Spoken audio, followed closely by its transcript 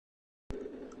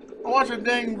watching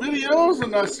dang videos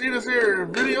and I see this here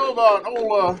video about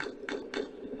old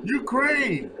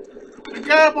Ukraine. The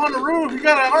guy up on the roof, he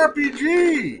got an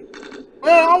RPG.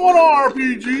 Man, I want an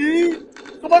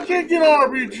RPG. Come on, I can't get an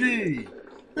RPG.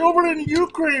 They're over in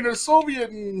Ukraine, the Soviet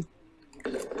and...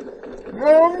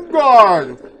 Oh,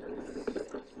 God.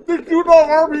 They shoot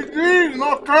off RPGs and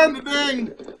all kinds of dang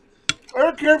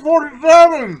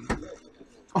AK-47.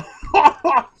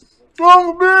 Son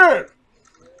of a bitch.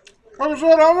 Like I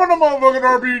said, I want a motherfucking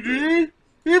RPG.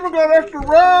 He even got extra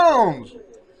rounds.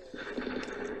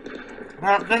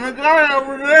 How can a guy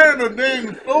over there in the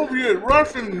dang Soviet,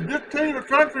 Russian dictator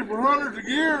country for hundreds of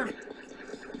years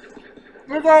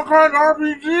make all kinds of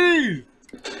RPGs?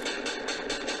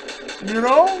 You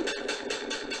know?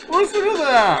 Listen to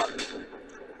that.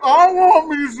 I want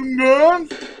me some guns.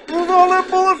 There's all them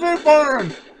bullets they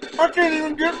firing. I can't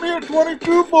even get me a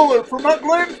 22 bullet from my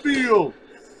Glenfield.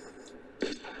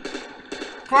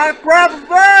 What kind of crap is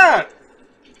that?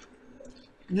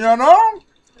 You know?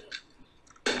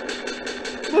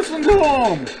 Listen to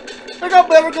them. They got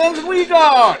better guns than we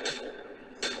got.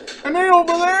 And they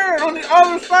over there on the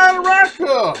other side of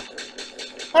Russia.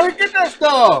 How do you get that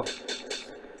stuff?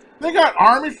 They got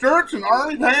army shirts and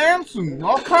army pants and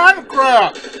all kinds of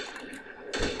crap.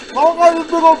 All kinds of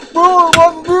big old spoon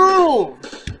wasn't new.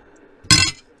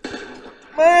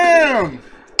 Man.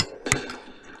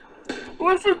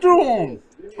 Listen to them.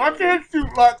 I can't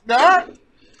shoot like that.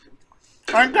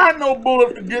 I ain't got no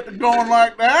bullets to get to going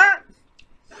like that.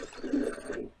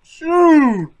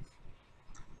 Shoot.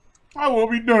 I will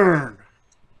be darned.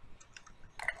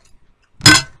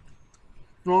 Son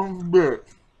of a bitch.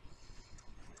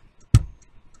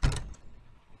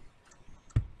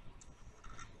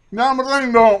 Now my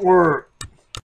thing don't work.